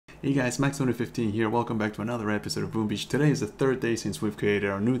Hey guys, Max115 here. Welcome back to another episode of Boom Beach. Today is the third day since we've created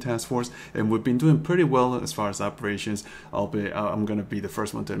our new task force, and we've been doing pretty well as far as operations. I'm going to be the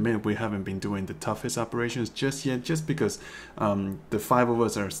first one to admit we haven't been doing the toughest operations just yet, just because the five of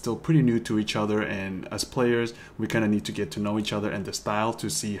us are still pretty new to each other, and as players, we kind of need to get to know each other and the style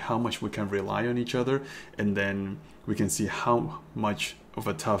to see how much we can rely on each other, and then we can see how much of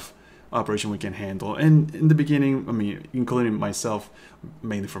a tough operation we can handle. And in the beginning, I mean, including myself,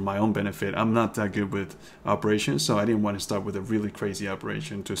 mainly for my own benefit, I'm not that good with operations, so I didn't want to start with a really crazy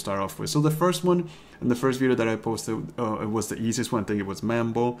operation to start off with. So the first one, in the first video that I posted, it was the easiest one. I think it was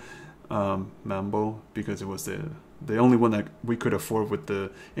Mambo, because it was the only one that we could afford with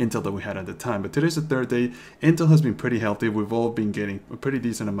the intel that we had at the time. But today's the third day. Intel has been pretty healthy. We've all been getting a pretty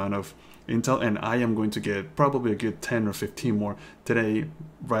decent amount of intel, and I am going to get probably a good 10 or 15 more today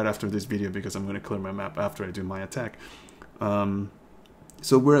right after this video, because I'm going to clear my map after I do my attack.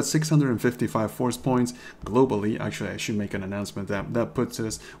 So we're at 655 force points globally. Actually, I should make an announcement that puts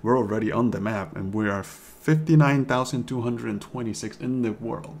us, we're already on the map, and we are 59,226 in the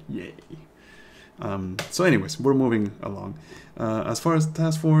world. Yay. So anyways, we're moving along. As far as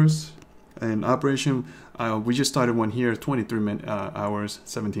task force and operation, we just started one here, 23 hours,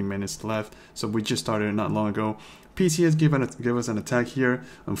 17 minutes left. So we just started not long ago. PCS gave us an attack here.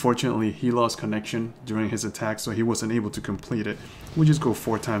 Unfortunately, he lost connection during his attack, so he wasn't able to complete it. We just go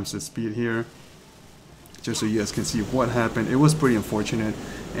 4 times the speed here, just so you guys can see what happened. It was pretty unfortunate,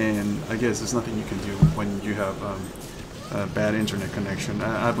 and I guess there's nothing you can do when you have a bad internet connection.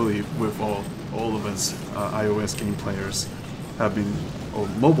 I believe with all of us iOS game players have been, or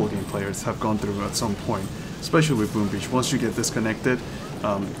mobile game players have gone through at some point, especially with Boom Beach. Once you get disconnected,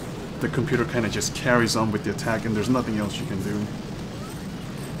 the computer kind of just carries on with the attack, and there's nothing else you can do.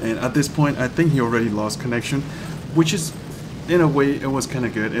 And at this point, I think he already lost connection, which is, in a way, it was kind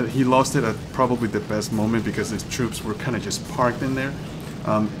of good. He lost it at probably the best moment because his troops were kind of just parked in there.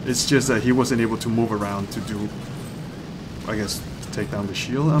 It's just that he wasn't able to move around to do, I guess, to take down the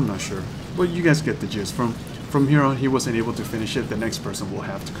shield. I'm not sure, but you guys get the gist. From here on, he wasn't able to finish it. The next person will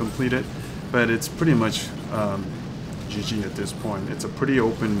have to complete it, but it's pretty much GG at this point. It's a pretty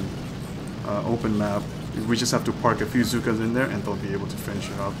open map. We just have to park a few Zukas in there, and they'll be able to finish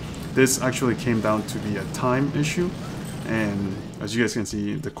it off. This actually came down to be a time issue, and as you guys can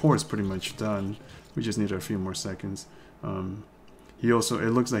see, the core is pretty much done. We just need a few more seconds. He also,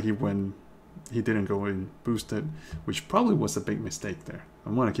 it looks like he didn't go in boosted, which probably was a big mistake there. I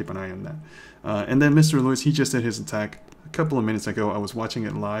want to keep an eye on that. And then Mr. Lewis, he just did his attack a couple of minutes ago. I was watching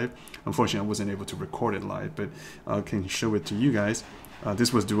it live. Unfortunately, I wasn't able to record it live, but I can show it to you guys.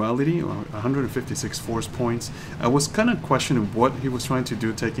 This was duality, 156 force points. I was kind of questioning what he was trying to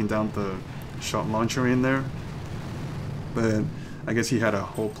do, taking down the shot launcher in there, but I guess he had a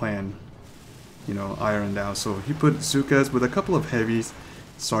whole plan, you know, ironed out. So he put Zukas with a couple of heavies,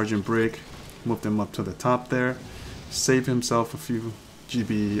 Sergeant Brick, moved them up to the top there, saved himself a few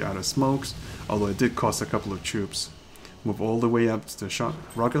GB out of smokes, although it did cost a couple of troops. Move all the way up to the shot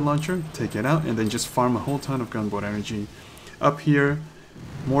rocket launcher, take it out, and then just farm a whole ton of gunboat energy. Up here,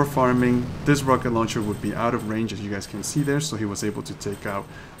 more farming. This rocket launcher would be out of range, as you guys can see there, so he was able to take out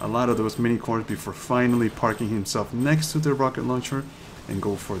a lot of those mini cores before finally parking himself next to the rocket launcher and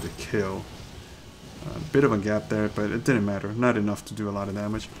go for the kill. A bit of a gap there, but it didn't matter. Not enough to do a lot of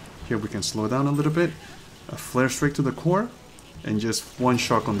damage. Here we can slow down a little bit. A flare strike to the core, and just one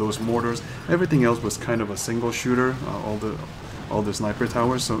shot on those mortars. Everything else was kind of a single shooter, all the sniper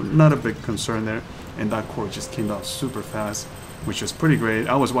towers, so not a big concern there. And that core just came out super fast, which was pretty great.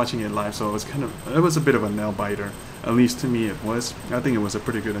 I was watching it live, so it was a bit of a nail biter. At least to me it was. I think it was a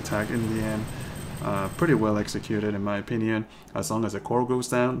pretty good attack in the end. Pretty well executed in my opinion. As long as the core goes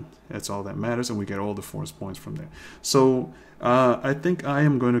down, that's all that matters, and we get all the force points from there. So I think I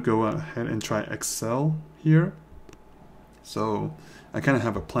am going to go ahead and try Excel here. So I kind of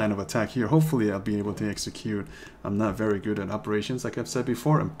have a plan of attack here. Hopefully I'll be able to execute. I'm not very good at operations, like I've said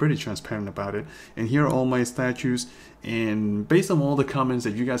before. I'm pretty transparent about it. And here are all my statues. And based on all the comments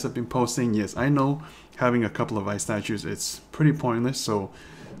that you guys have been posting, yes, I know having a couple of ice statues, it's pretty pointless. So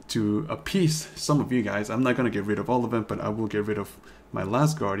to appease some of you guys, I'm not going to get rid of all of them, but I will get rid of my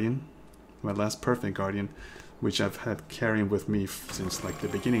last guardian, my last perfect guardian, which I've had carrying with me since like the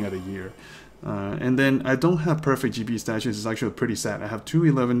beginning of the year. And then I don't have perfect GB statues. It's actually pretty sad. I have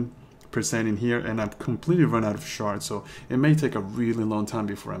 211% in here, and I've completely run out of shards, so it may take a really long time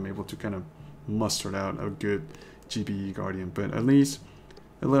before I'm able to kind of muster out a good GB Guardian, but at least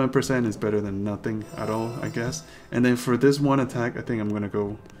 11% is better than nothing at all, I guess. And then for this one attack, I think I'm gonna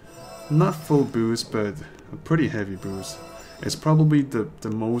go not full boost, but a pretty heavy boost. It's probably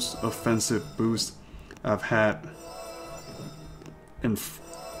the most offensive boost I've had in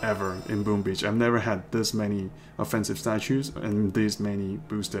ever in Boom Beach. I've never had this many offensive statues and this many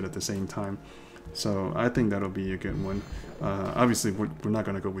boosted at the same time. So I think that'll be a good one. Obviously, we're not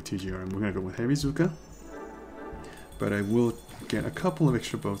going to go with TGR, we're going to go with Heavy Zuka. But I will get a couple of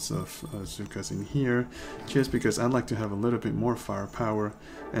extra boats of Zukas in here, just because I'd like to have a little bit more firepower.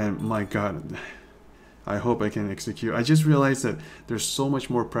 And my god, I hope I can execute. I just realized that there's so much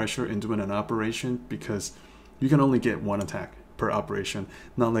more pressure in doing an operation because you can only get one attack per operation.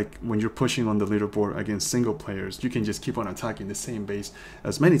 Not like when you're pushing on the leaderboard against single players, you can just keep on attacking the same base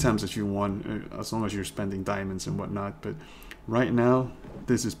as many times as you want, as long as you're spending diamonds and whatnot. But right now,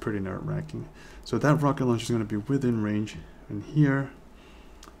 this is pretty nerve-wracking. So that rocket launcher is going to be within range, and here,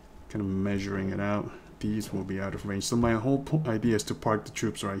 kind of measuring it out, these will be out of range. So my whole idea is to park the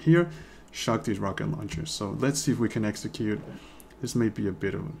troops right here, shock these rocket launchers. So let's see if we can execute. This may be a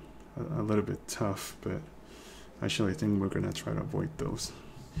bit of a little bit tough, but actually I think we're going to try to avoid those.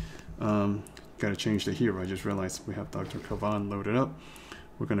 Gotta change the hero. I just realized we have Dr. Kavan loaded up.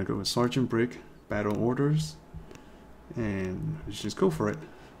 We're going to go with Sergeant Brick, battle orders, and let's just go for it.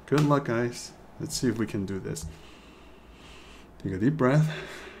 Good luck, guys. Let's see if we can do this. Take a deep breath.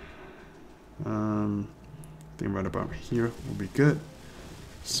 I think right about here will be good.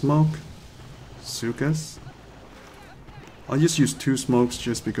 Smoke. Zukas. I'll just use 2 smokes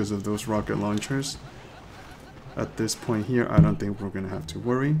just because of those rocket launchers. At this point here, I don't think we're going to have to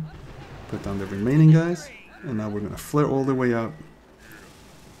worry. Put down the remaining guys. And now we're going to flare all the way up.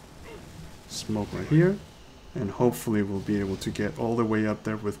 Smoke right here. And hopefully we'll be able to get all the way up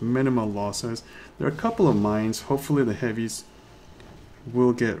there with minimal losses. There are a couple of mines. Hopefully the heavies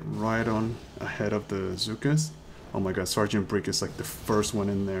will get right on ahead of the Zukas. Oh my god, Sergeant Brick is like the first one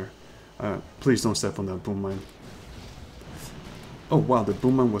in there. Please don't step on that boom mine. Oh wow, the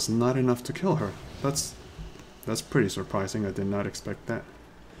boom mine was not enough to kill her. That's pretty surprising. I did not expect that.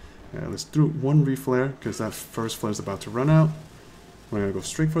 Yeah, let's do 1 reflare because that first flare is about to run out. We're gonna go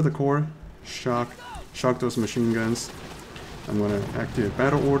straight for the core. Shock those machine guns. I'm gonna activate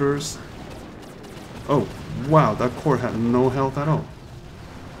battle orders. Oh wow, that core had no health at all.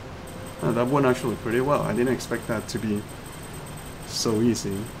 That went actually pretty well. I didn't expect that to be so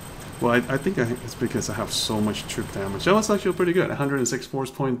easy. Well, I think it's because I have so much troop damage. That was actually pretty good. 106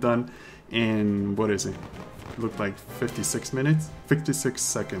 force point done in, what is it? It looked like 56 minutes? 56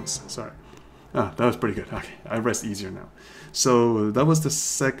 seconds, sorry. That was pretty good. Okay, I rest easier now. So that was the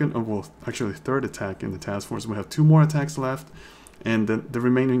second, well, actually third attack in the task force. We have 2 more attacks left, and the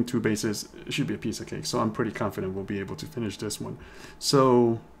remaining 2 bases should be a piece of cake. So I'm pretty confident we'll be able to finish this one.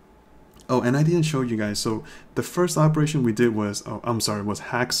 So, oh, and I didn't show you guys. So the first operation we did was, was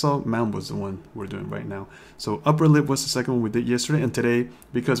Hacksaw. Mambo was the one we're doing right now. So Upper Lip was the second one we did yesterday, and today,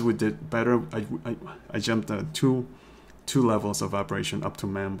 because we did better, I jumped 2 levels of operation up to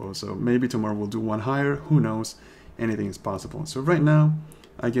Mambo. So maybe tomorrow we'll do 1 higher. Who knows? Anything is possible. So right now,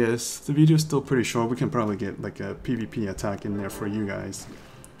 I guess the video is still pretty short. We can probably get like a PvP attack in there for you guys.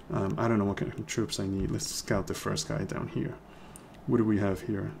 I don't know what kind of troops I need. Let's scout the first guy down here. What do we have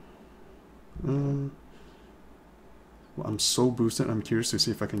here? Well, I'm so boosted. I'm curious to see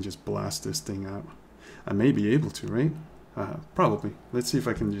if I can just blast this thing out. I may be able to, right? Probably. Let's see if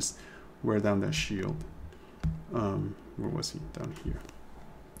I can just wear down that shield. Where was he? Down here.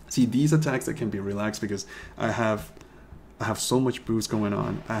 See, these attacks that can be relaxed because I have so much boost going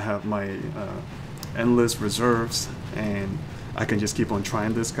on. I have my endless reserves, and I can just keep on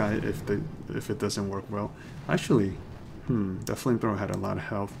trying this guy if it doesn't work well. Actually, that flamethrower had a lot of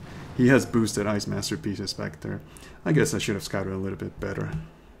health. He has boosted Ice Masterpieces back there. I guess I should have scouted a little bit better.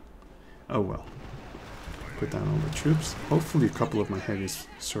 Oh well. Put down all the troops. Hopefully a couple of my heavies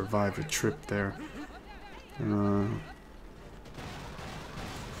survive a trip there. Alright,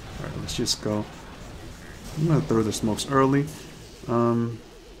 let's just go. I'm gonna throw the smokes early. I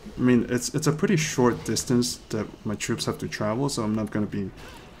mean, it's a pretty short distance that my troops have to travel, so I'm not gonna be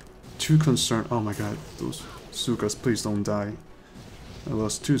too concerned. Oh my god, those Zukas, please don't die. I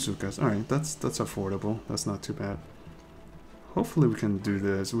lost 2 Zukas. Alright, that's affordable. That's not too bad. Hopefully we can do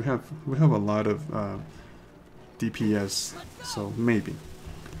this. We have a lot of DPS, so maybe.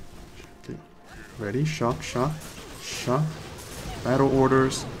 Okay. Ready? Shock, shock, shock. Battle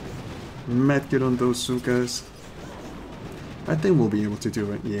orders. Medkit on those Zukas. I think we'll be able to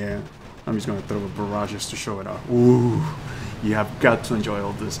do it. Yeah. I'm just gonna throw a barrages to show it off. Ooh. You have got to enjoy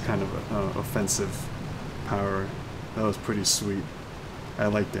all this kind of offensive power. That was pretty sweet. I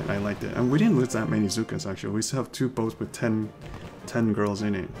liked it. I liked it. And we didn't lose that many Zukas, actually. We still have 2 boats with 10 girls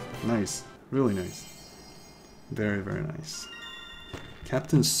in it. Nice. Really nice. Very, very nice.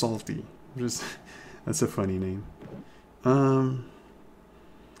 Captain Salty. That's a funny name.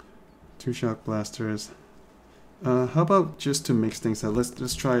 2 shock blasters. How about just to mix things up?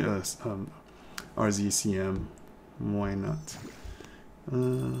 Let's try RZCM. Why not?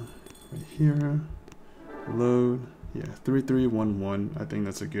 Right here. Load. Yeah, 3311. I think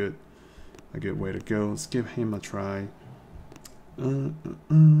that's a good way to go. Let's give him a try. I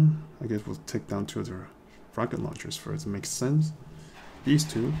guess we'll take down 2 of the rocket launchers first. It makes sense. These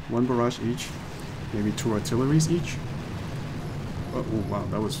 2, 1 barrage each, maybe 2 artilleries each. Oh wow,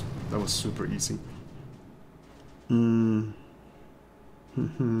 that was super easy. All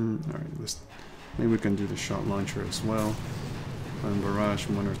right, maybe we can do the shot launcher as well. 1 barrage,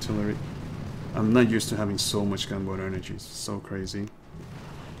 1 artillery. I'm not used to having so much gunboat energy. It's so crazy.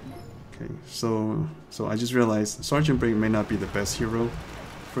 Okay, so I just realized Sergeant Brake may not be the best hero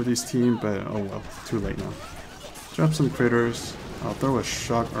for this team, but oh well, too late now. Drop some critters. I'll throw a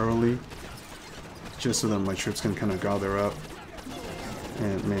shock early, just so that my troops can kind of gather up.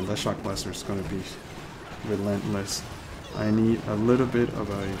 And man, that shock blaster is going to be relentless. I need a little bit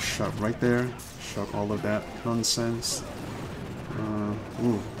of a shock right there. Shock all of that nonsense.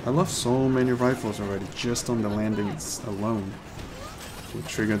 Ooh, I love so many rifles already, just on the landings alone. We'll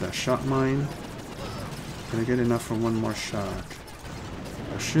trigger that shock mine. Can I get enough for 1 more shock?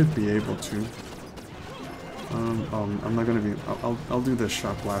 I should be able to. I'm not gonna be. I'll do the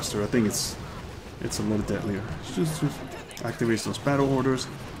shock blaster. I think it's a little deadlier. Just activate those battle orders.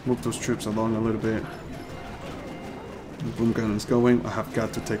 Move those troops along a little bit. Boom gun is going. I have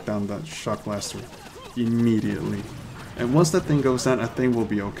got to take down that shock blaster immediately. And once that thing goes down, I think we'll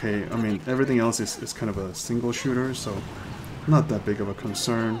be okay. I mean, everything else is kind of a single shooter, so not that big of a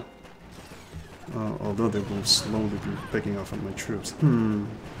concern. Although they will slowly be picking off at my troops.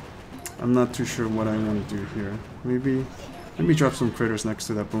 I'm not too sure what I want to do here. Maybe drop some critters next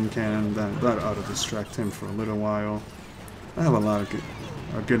to that boom cannon. That ought to distract him for a little while. I have a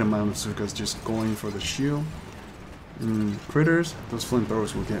good amount of bazookas just going for the shield. Critters, those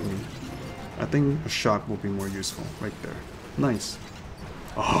flamethrowers will get me. I think a shock will be more useful right there. Nice.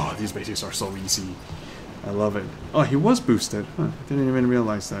 Oh, these bases are so easy. I love it. Oh, he was boosted. Huh, didn't even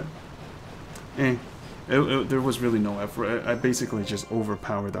realize that. There was really no effort. I basically just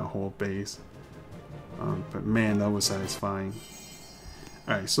overpowered that whole base. But man, that was satisfying.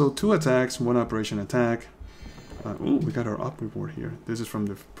 Alright, so 2 attacks, 1 operation attack. Ooh, we got our up reward here. This is from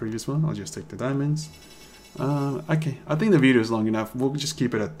the previous one. I'll just take the diamonds. Okay, I think the video is long enough. We'll just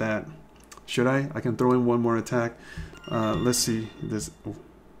keep it at that. Should I? I can throw in 1 more attack. Let's see. This. Oh.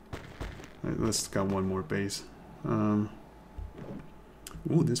 Let's got 1 more base.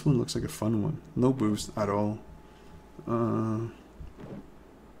 Ooh, this one looks like a fun one. No boost at all.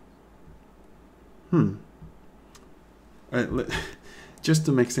 Alright, just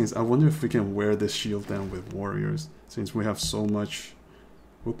to make things, I wonder if we can wear this shield down with warriors, since we have so much.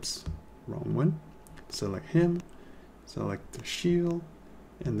 Whoops, wrong one. Select him, select the shield,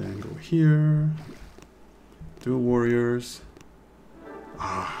 and then go here. Do warriors.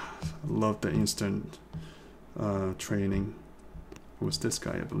 Ah, I love the instant training. Who was this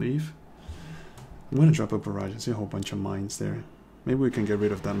guy, I believe? I'm gonna drop a barrage. I see a whole bunch of mines there. Maybe we can get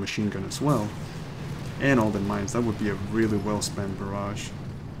rid of that machine gun as well. And all the mines. That would be a really well spent barrage.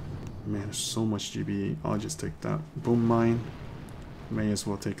 Man, there's so much GBE. I'll just take that boom mine. May as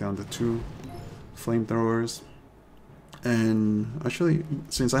well take down the 2 flamethrowers. And actually,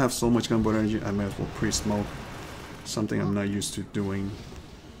 since I have so much gunboat energy, I may as well pre-smoke. Something I'm not used to doing.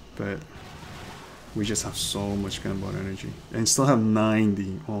 But we just have so much gunboat energy. And still have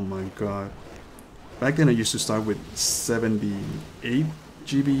 90. Oh my god. Back then I used to start with 78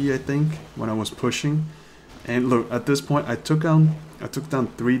 GBE, I think, when I was pushing. And look, at this point I took down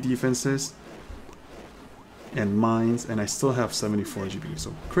 3 defenses and mines, and I still have 74 GBE.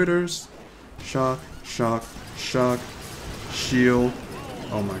 So critters, shock, shock, shock, shield.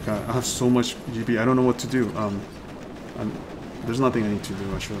 Oh my god, I have so much GBE. I don't know what to do. There's nothing I need to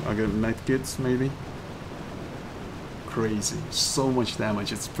do actually. I'll get night kits maybe. Crazy. So much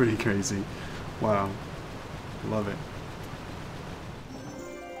damage. It's pretty crazy. Wow. Love it.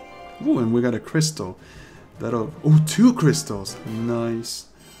 Ooh, and we got a crystal. That'll... Oh, 2 crystals. Nice.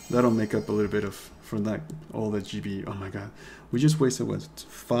 That'll make up a little bit of... from that, all the GB. Oh my god. We just wasted, what,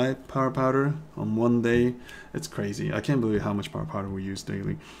 5 power powder on 1 day? It's crazy. I can't believe how much power powder we use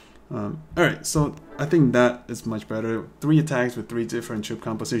daily. Alright, so I think that is much better. 3 attacks with 3 different troop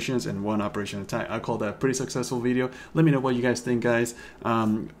compositions and 1 operation attack. I call that a pretty successful video. Let me know what you guys think, guys.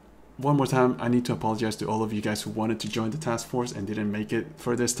 One more time, I need to apologize to all of you guys who wanted to join the task force and didn't make it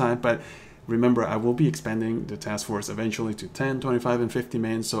for this time, but Remember, I will be expanding the task force eventually to 10, 25, and 50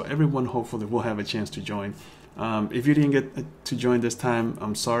 men, so everyone hopefully will have a chance to join. If you didn't get to join this time,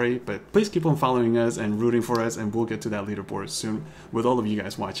 I'm sorry, but please keep on following us and rooting for us, and we'll get to that leaderboard soon with all of you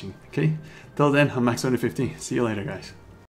guys watching, okay? Till then, I'm Max2015. See you later, guys.